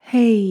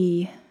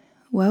Hey,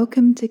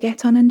 welcome to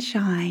Get On and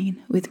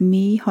Shine with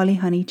me, Holly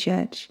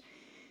Honeychurch.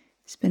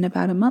 It's been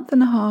about a month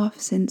and a half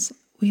since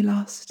we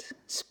last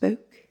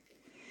spoke.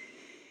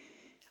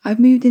 I've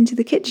moved into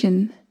the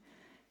kitchen.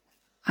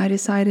 I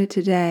decided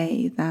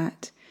today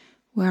that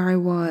where I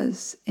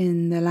was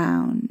in the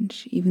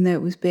lounge, even though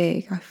it was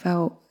big, I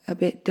felt a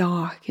bit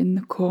dark in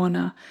the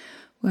corner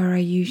where I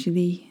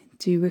usually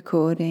do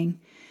recording.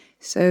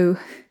 So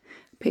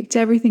I picked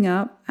everything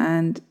up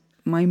and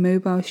my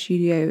mobile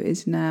studio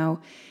is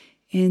now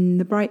in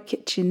the bright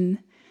kitchen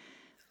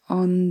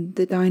on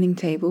the dining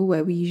table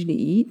where we usually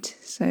eat.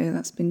 So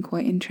that's been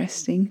quite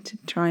interesting to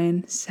try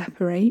and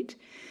separate.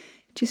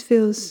 It just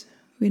feels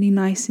really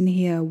nice in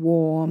here,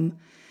 warm.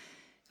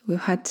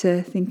 We've had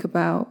to think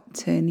about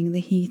turning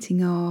the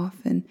heating off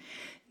and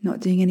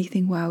not doing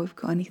anything while we've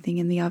got anything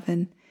in the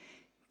oven,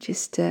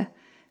 just to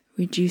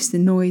reduce the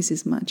noise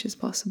as much as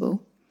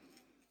possible.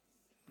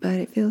 But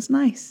it feels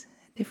nice.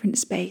 Different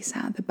space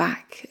out the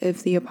back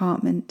of the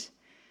apartment.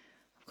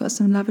 I've got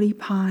some lovely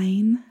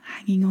pine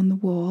hanging on the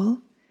wall.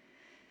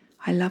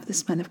 I love the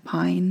smell of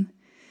pine.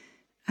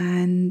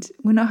 And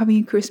we're not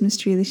having a Christmas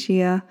tree this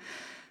year.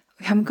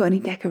 We haven't got any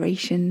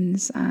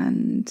decorations.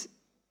 And,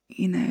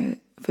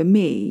 for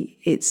me,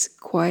 it's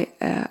quite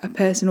a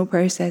personal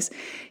process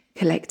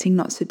collecting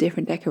lots of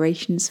different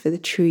decorations for the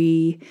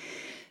tree.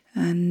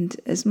 And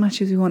as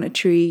much as we want a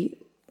tree,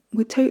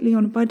 we're totally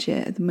on a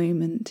budget at the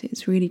moment.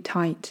 It's really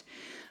tight.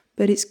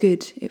 But it's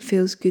good. It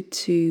feels good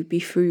to be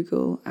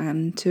frugal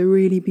and to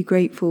really be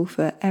grateful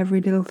for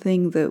every little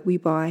thing that we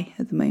buy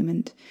at the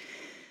moment.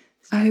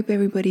 I hope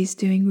everybody's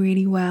doing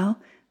really well.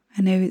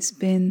 I know it's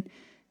been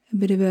a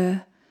bit of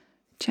a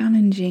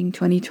challenging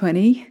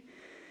 2020.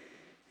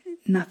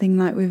 Nothing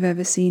like we've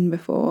ever seen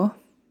before.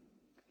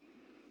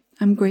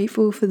 I'm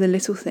grateful for the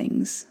little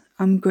things.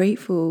 I'm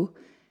grateful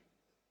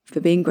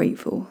for being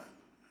grateful.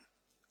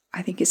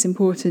 I think it's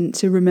important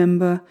to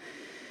remember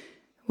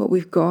what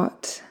we've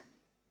got.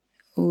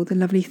 All the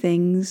lovely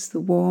things, the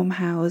warm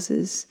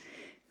houses,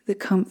 the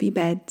comfy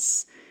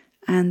beds,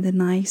 and the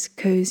nice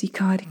cozy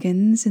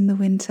cardigans in the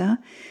winter,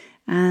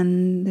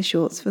 and the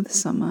shorts for the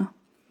summer.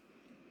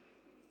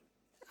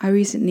 I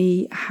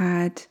recently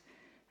had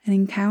an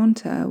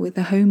encounter with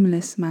a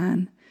homeless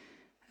man,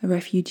 a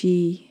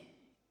refugee.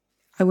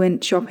 I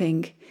went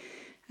shopping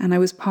and I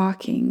was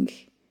parking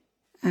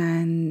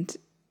and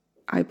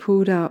I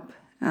pulled up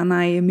and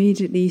I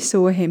immediately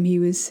saw him. He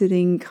was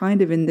sitting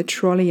kind of in the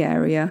trolley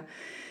area.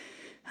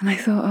 And I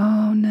thought,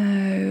 oh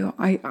no,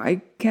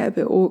 I get a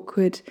bit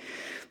awkward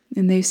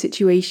in those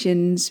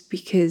situations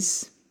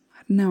because,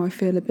 I don't know, I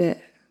feel a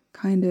bit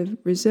kind of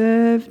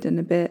reserved and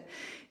a bit,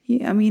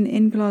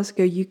 in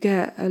Glasgow you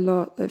get a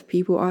lot of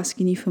people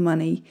asking you for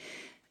money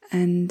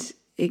and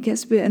it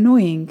gets a bit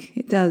annoying.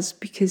 It does,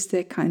 because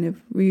they're kind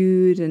of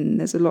rude and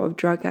there's a lot of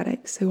drug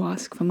addicts who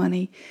ask for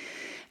money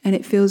and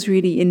it feels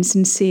really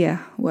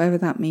insincere, whatever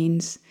that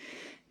means.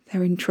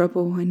 They're in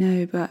trouble, I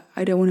know, but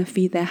I don't want to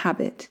feed their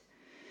habit.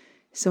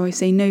 So I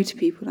say no to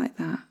people like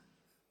that.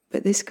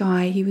 But this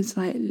guy, he was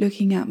like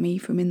looking at me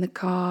from in the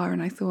car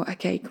and I thought,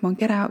 okay, come on,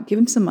 get out, give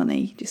him some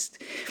money. Just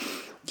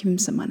give him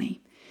some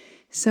money.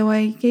 So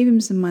I gave him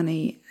some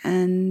money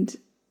and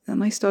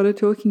then I started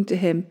talking to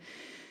him.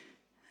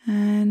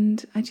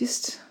 And I really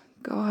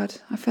felt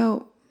for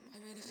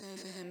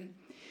him.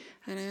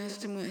 And I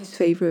asked him what his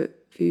favourite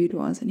food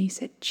was and he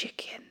said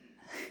chicken.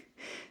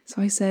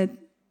 So I said,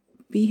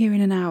 be here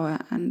in an hour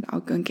and I'll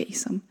go and get you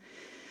some.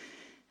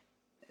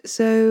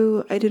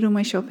 So I did all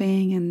my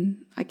shopping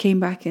and I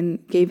came back and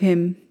gave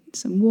him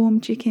some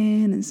warm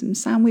chicken and some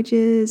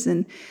sandwiches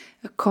and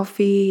a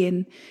coffee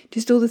and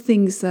just all the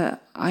things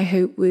that I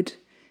hope would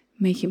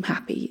make him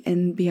happy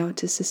and be able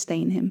to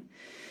sustain him.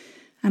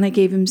 And I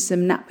gave him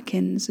some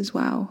napkins as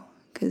well,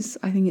 because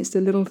I think it's the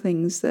little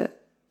things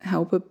that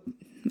help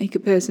make a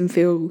person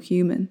feel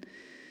human.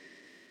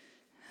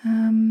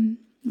 And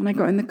I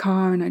got in the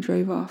car and I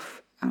drove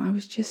off and I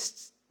was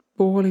just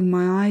bawling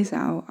my eyes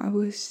out. I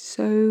was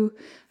so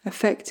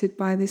affected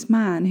by this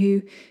man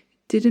who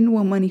didn't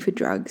want money for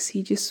drugs.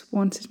 He just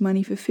wanted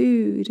money for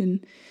food.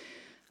 And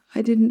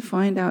I didn't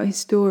find out his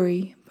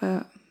story,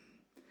 but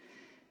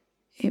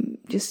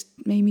it just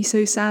made me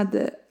so sad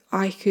that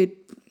I could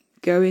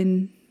go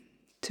in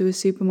to a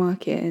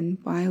supermarket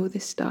and buy all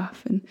this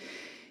stuff and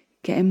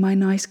get in my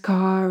nice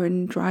car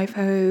and drive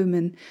home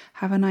and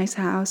have a nice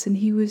house. And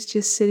he was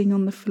just sitting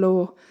on the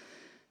floor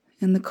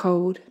in the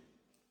cold.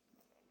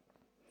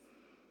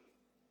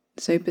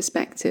 So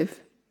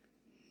perspective.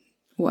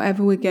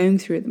 Whatever we're going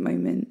through at the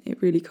moment,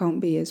 it really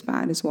can't be as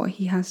bad as what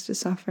he has to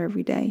suffer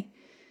every day.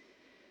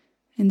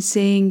 And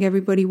seeing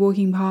everybody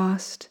walking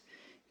past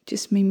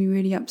just made me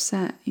really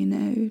upset,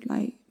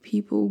 like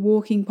people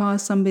walking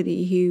past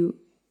somebody who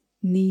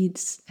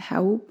needs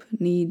help,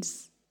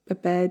 needs a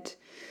bed,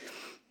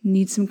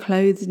 needs some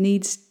clothes,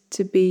 needs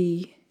to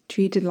be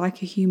treated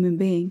like a human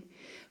being.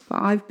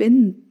 But I've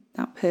been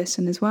that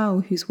person as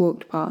well who's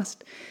walked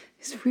past.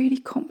 It's a really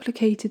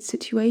complicated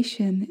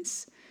situation.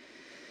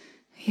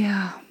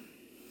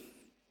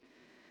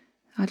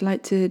 I'd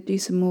like to do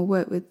some more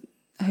work with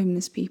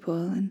homeless people,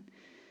 and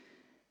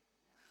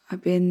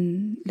I've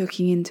been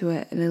looking into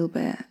it a little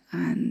bit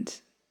and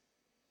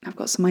I've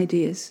got some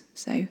ideas.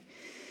 So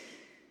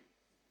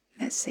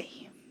let's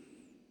see.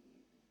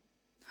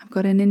 I've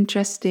got an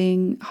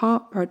interesting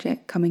heart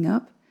project coming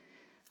up.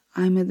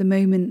 I'm at the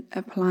moment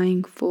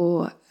applying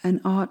for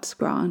an arts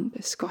grant,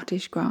 a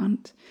Scottish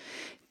grant,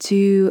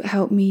 to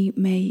help me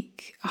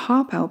make a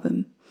harp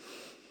album.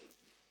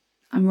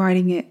 I'm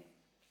writing it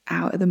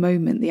out at the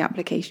moment, the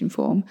application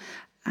form,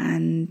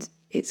 and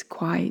it's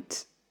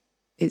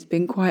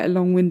been quite a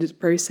long-winded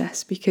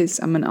process because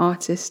I'm an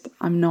artist.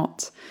 I'm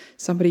not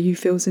somebody who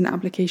fills in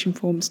application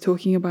forms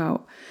talking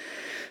about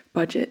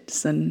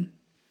budgets and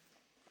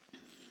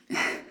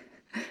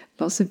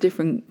lots of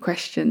different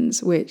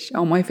questions, which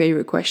are my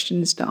favourite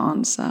questions to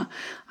answer.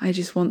 I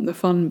just want the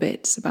fun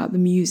bits about the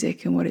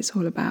music and what it's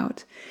all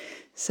about.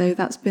 So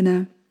that's been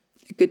a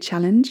good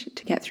challenge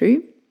to get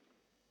through.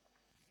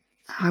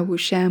 I will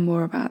share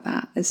more about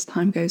that as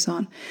time goes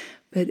on.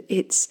 But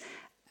it's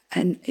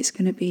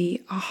going to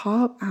be a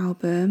harp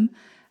album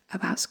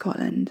about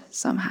Scotland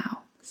somehow.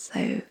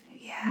 So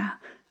yeah,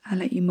 I'll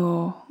let you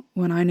more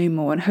when I know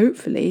more, and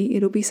hopefully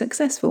it'll be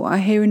successful. I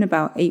hear in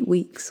about 8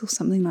 weeks or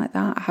something like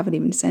that. I haven't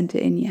even sent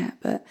it in yet,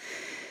 but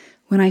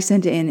when I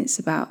send it in, it's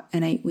about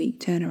an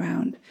 8-week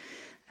turnaround.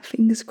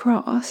 Fingers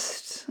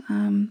crossed.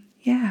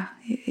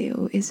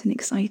 It is an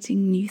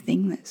exciting new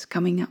thing that's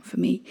coming up for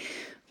me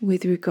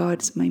with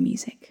regards to my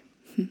music.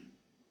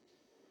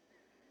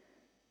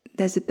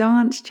 There's a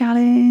dance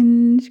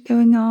challenge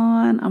going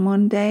on. I'm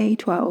on day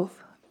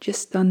 12,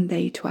 just done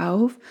day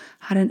 12.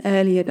 Had an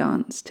earlier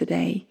dance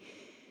today.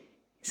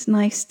 It's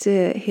nice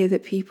to hear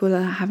that people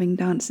are having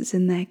dances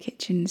in their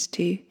kitchens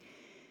too.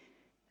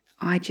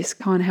 I just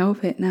can't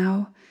help it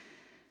now.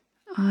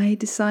 I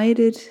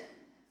decided,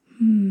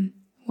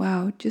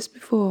 just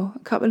before, a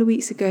couple of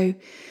weeks ago,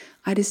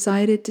 I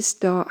decided to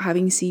start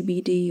having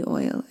CBD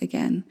oil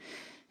again.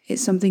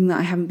 It's something that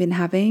I haven't been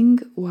having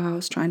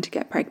whilst trying to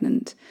get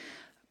pregnant.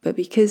 But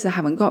because I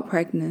haven't got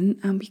pregnant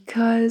and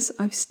because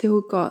I've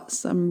still got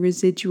some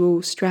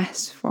residual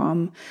stress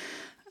from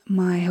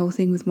my whole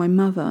thing with my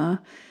mother,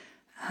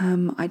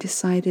 I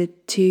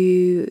decided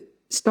to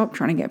stop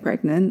trying to get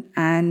pregnant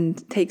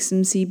and take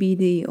some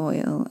CBD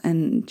oil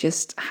and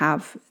just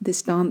have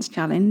this dance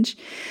challenge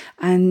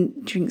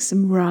and drink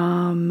some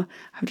rum.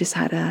 I've just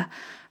had a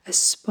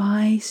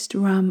spiced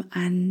rum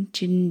and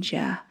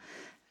ginger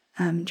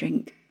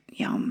drink.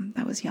 Yum,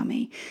 that was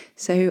yummy.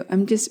 So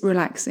I'm just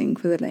relaxing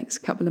for the next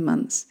couple of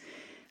months.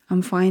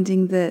 I'm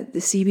finding that the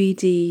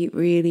CBD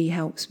really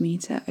helps me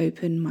to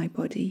open my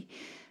body,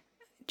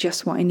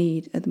 just what I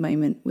need at the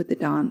moment with the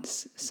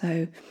dance.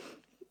 So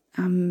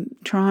I'm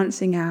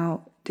trancing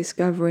out,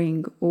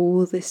 discovering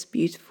all this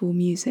beautiful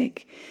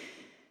music,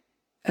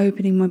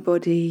 opening my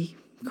body,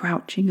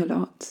 crouching a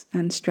lot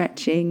and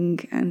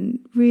stretching, and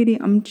really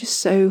I'm just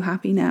so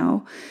happy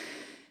now.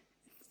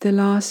 The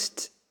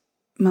last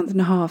month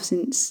and a half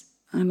since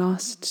I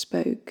last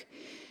spoke,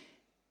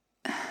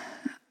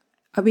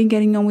 I've been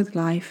getting on with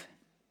life.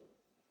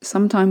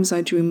 Sometimes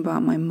I dream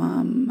about my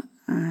mum,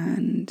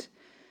 and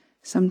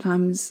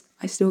sometimes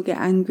I still get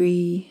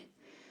angry.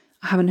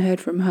 I haven't heard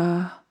from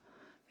her.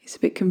 It's a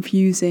bit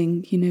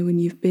confusing, when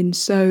you've been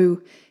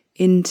so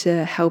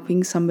into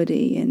helping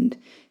somebody and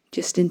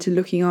just into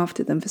looking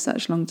after them for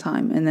such a long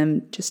time, and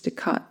then just a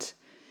cut.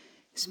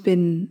 It's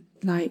been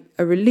like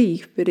a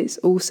relief, but it's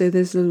also,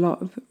 there's a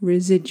lot of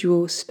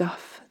residual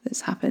stuff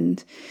that's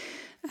happened.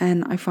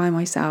 And I find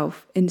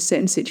myself in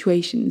certain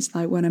situations,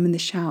 like when I'm in the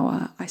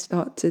shower, I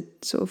start to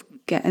sort of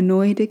get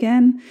annoyed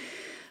again.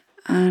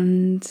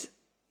 And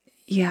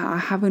I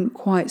haven't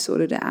quite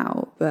sorted it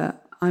out,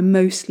 but I'm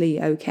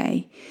mostly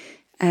okay.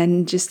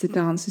 And just the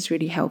dance is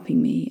really helping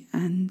me.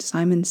 And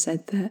Simon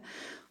said that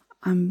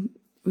I'm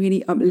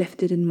really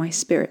uplifted in my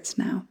spirits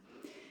now.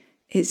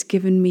 It's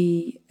given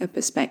me a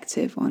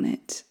perspective on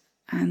it,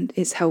 and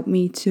it's helped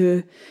me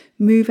to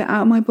move it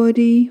out of my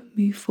body,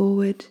 move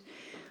forward.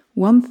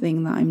 One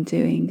thing that I'm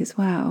doing as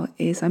well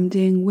is I'm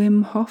doing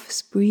Wim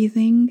Hof's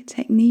breathing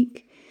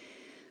technique.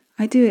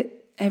 I do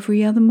it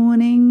every other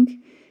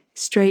morning,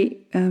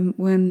 straight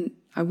when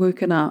I've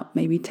woken up,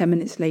 maybe 10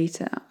 minutes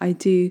later. I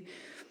do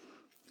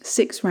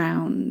 6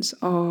 rounds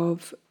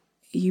of,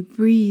 you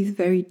breathe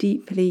very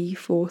deeply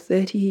for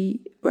 30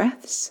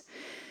 breaths,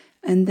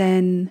 and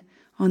then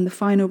on the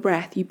final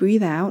breath, you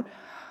breathe out,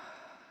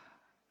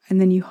 and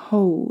then you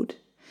hold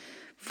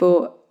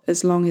for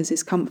as long as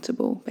is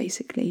comfortable,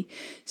 basically.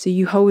 So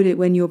you hold it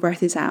when your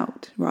breath is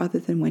out, rather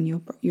than when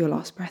your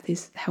last breath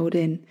is held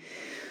in.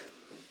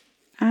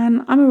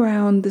 And I'm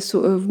around the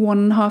sort of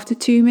 1.5 to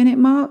 2 minute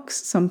marks.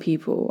 Some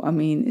people,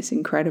 it's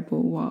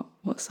incredible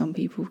what some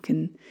people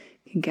can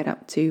get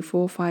up to.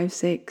 4, 5,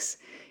 6.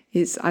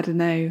 It's, I don't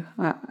know,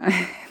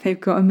 they've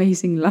got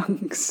amazing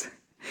lungs.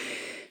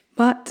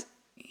 But,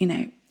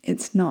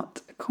 it's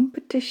not a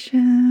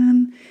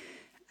competition,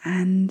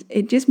 and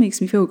it just makes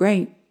me feel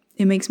great.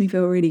 It makes me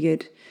feel really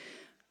good.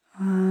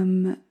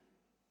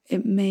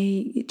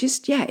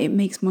 It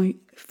makes my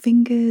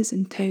fingers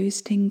and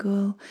toes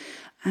tingle,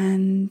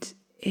 and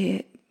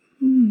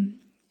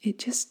it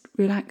just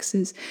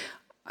relaxes.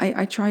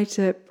 I try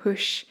to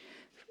push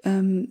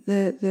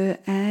the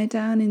air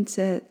down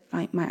into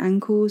like my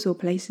ankles or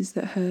places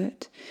that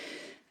hurt,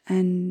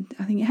 and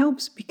I think it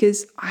helps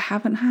because I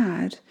haven't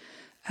had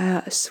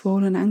a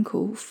swollen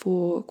ankle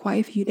for quite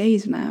a few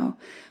days now,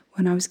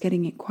 when I was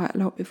getting it quite a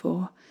lot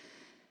before.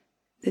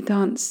 The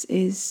dance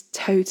is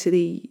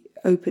totally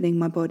opening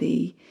my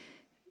body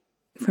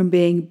from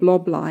being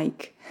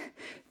blob-like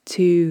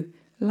to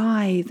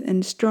lithe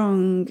and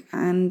strong,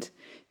 and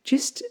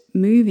just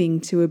moving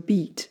to a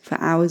beat for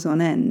hours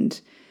on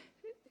end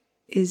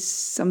is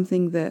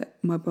something that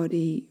my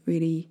body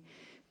really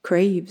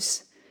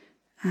craves.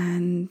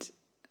 And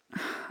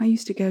I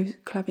used to go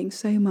clubbing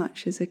so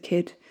much as a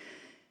kid,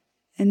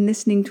 and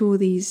listening to all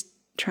these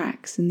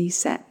tracks and these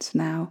sets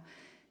now,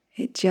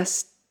 it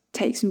just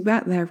takes me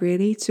back there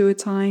really to a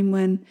time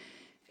when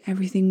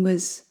everything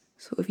was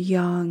sort of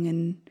young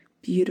and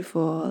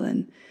beautiful,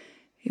 and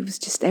it was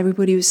just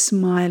everybody was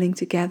smiling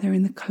together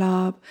in the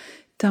club,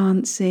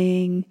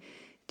 dancing.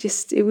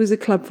 Just, it was a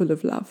club full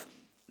of love.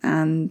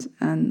 And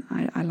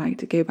I like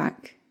to go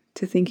back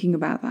to thinking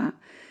about that.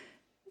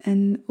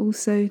 And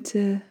also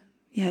to,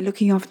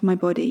 looking after my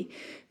body.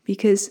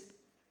 Because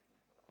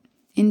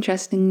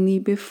interestingly,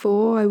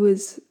 before I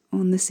was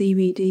on the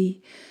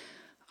CBD,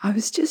 I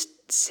was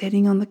just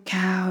sitting on the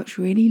couch,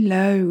 really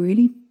low,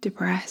 really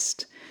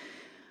depressed.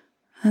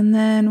 And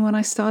then when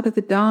I started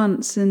the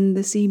dance and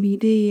the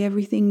CBD,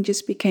 everything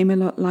just became a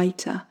lot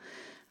lighter.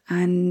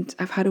 And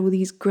I've had all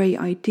these great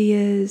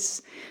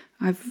ideas.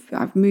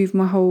 I've moved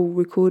my whole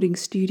recording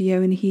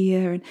studio in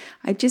here, and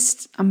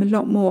I'm a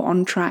lot more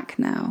on track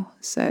now.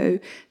 So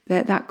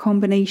that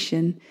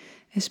combination,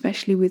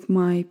 especially with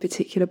my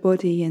particular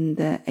body and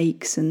the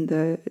aches and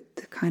the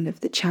kind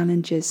of the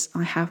challenges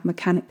I have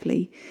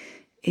mechanically,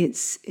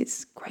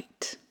 it's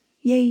great.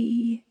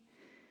 Yay!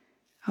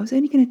 I was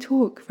only going to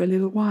talk for a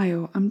little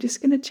while. I'm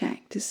just going to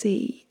check to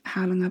see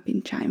how long I've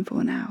been chatting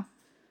for now.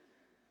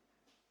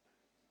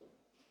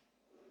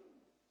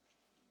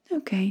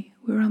 Okay,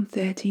 we're on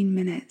 13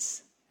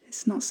 minutes.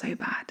 It's not so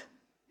bad.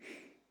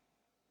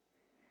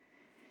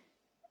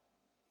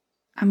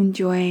 I'm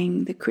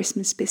enjoying the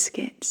Christmas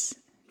biscuits.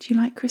 Do you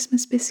like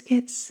Christmas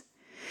biscuits?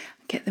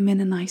 Get them in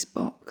a nice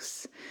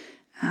box.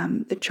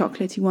 The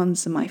chocolatey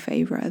ones are my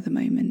favourite at the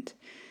moment.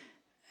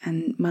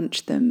 And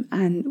munch them.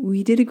 And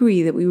we did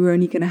agree that we were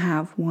only going to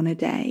have one a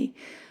day,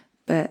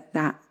 but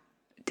that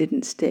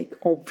didn't stick,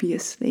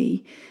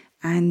 obviously.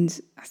 And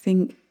I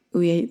think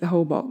we ate the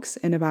whole box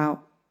in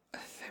about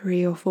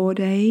 3 or 4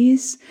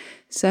 days.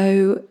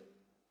 So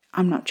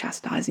I'm not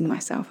chastising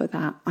myself for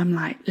that. I'm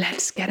like,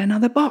 let's get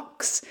another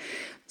box.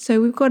 So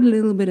we've got a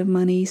little bit of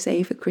money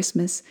saved for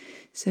Christmas.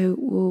 So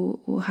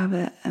we'll have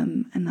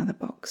another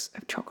box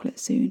of chocolate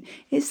soon.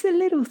 It's the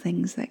little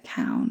things that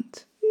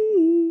count.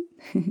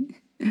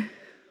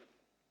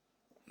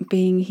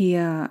 Being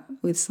here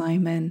with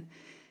Simon,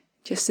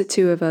 just the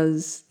two of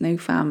us, no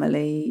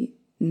family,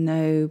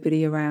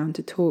 nobody around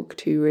to talk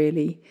to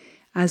really.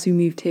 As we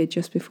moved here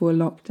just before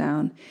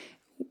lockdown,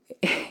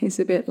 it's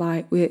a bit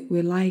like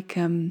we're like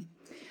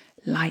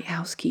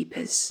lighthouse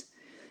keepers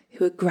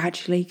who are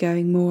gradually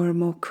going more and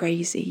more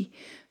crazy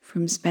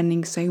from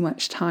spending so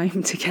much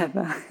time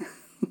together.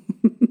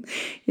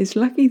 It's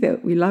lucky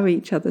that we love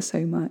each other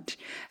so much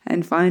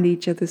and find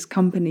each other's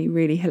company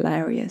really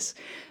hilarious,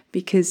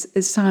 because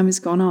as time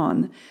has gone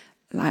on,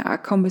 like, our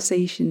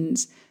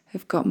conversations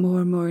have got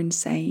more and more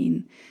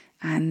insane,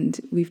 and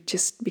we've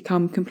just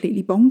become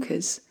completely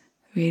bonkers,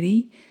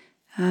 really.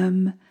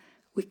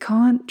 We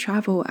can't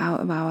travel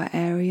out of our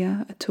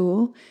area at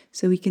all,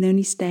 so we can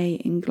only stay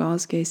in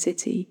Glasgow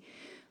City,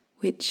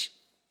 which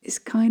is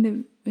kind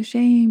of a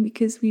shame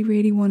because we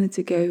really wanted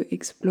to go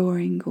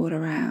exploring all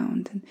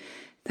around, and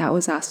that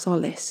was our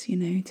solace,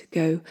 to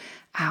go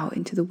out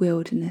into the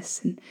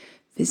wilderness and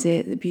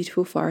visit the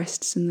beautiful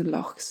forests and the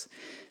lochs.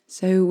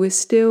 So we're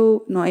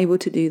still not able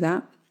to do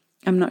that.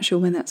 I'm not sure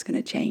when that's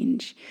going to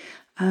change.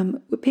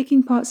 We're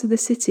picking parts of the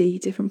city,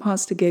 different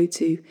parts to go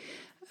to,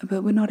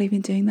 but we're not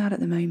even doing that at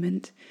the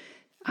moment.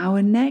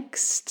 Our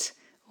next,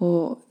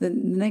 or the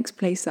next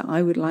place that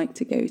I would like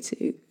to go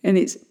to, and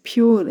it's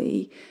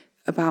purely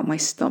about my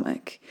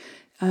stomach,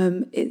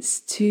 it's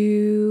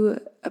to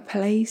a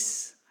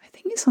place, I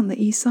think it's on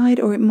the east side,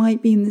 or it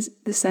might be in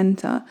the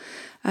centre.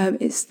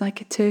 It's like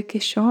a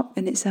Turkish shop,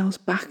 and it sells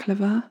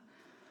baklava.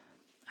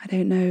 I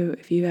don't know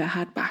if you've ever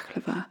had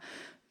baklava,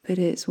 but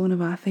it's one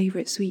of our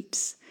favourite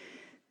sweets.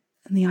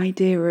 And the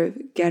idea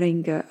of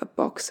getting a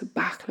box of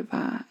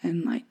baklava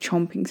and like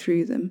chomping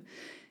through them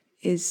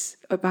is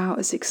about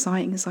as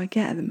exciting as I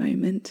get at the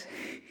moment.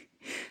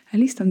 At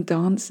least I'm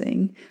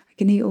dancing. I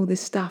can eat all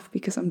this stuff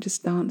because I'm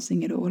just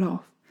dancing it all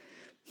off.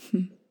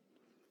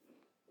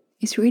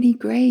 It's really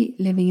great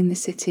living in the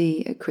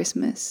city at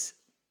Christmas.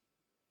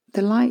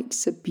 The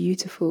lights are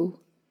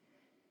beautiful.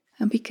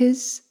 And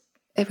because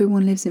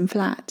everyone lives in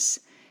flats,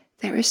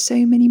 there are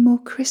so many more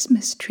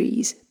Christmas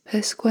trees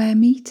per square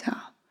metre.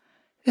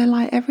 They're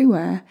like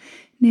everywhere.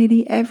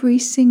 Nearly every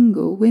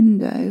single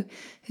window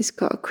has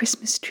got a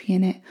Christmas tree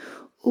in it,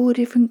 all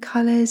different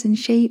colours and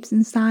shapes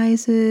and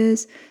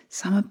sizes.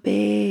 Some are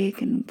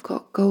big and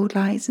got gold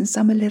lights, and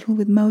some are little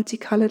with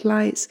multicoloured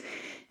lights.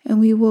 And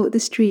we walk the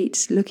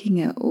streets looking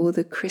at all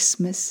the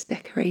Christmas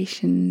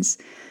decorations,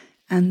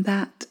 and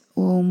that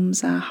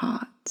warms our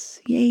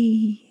hearts.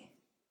 Yay!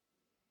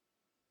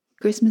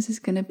 Christmas is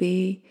going to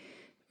be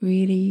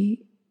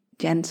really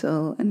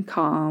gentle and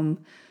calm.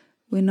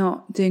 We're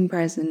not doing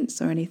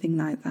presents or anything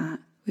like that.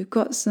 We've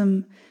got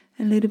a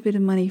little bit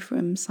of money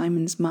from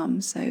Simon's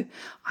mum, so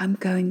I'm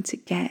going to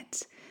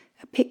get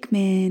a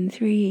Pikmin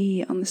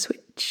 3 on the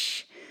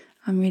Switch.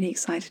 I'm really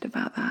excited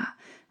about that.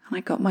 And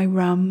I got my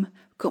rum,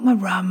 got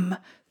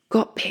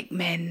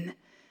Pikmin,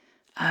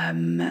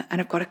 and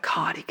I've got a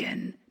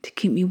cardigan to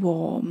keep me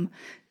warm.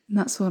 And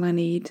that's all I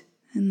need,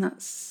 and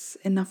that's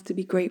enough to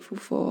be grateful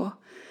for.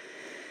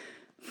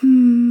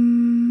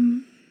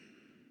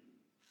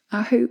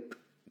 I hope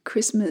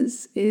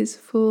Christmas is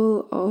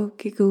full of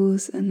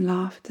giggles and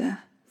laughter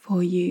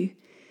for you,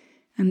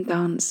 and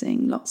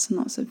dancing, lots and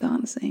lots of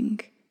dancing.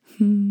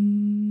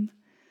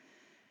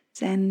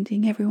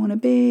 Sending everyone a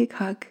big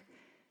hug.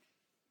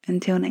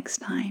 Until next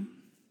time.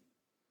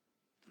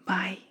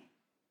 Bye.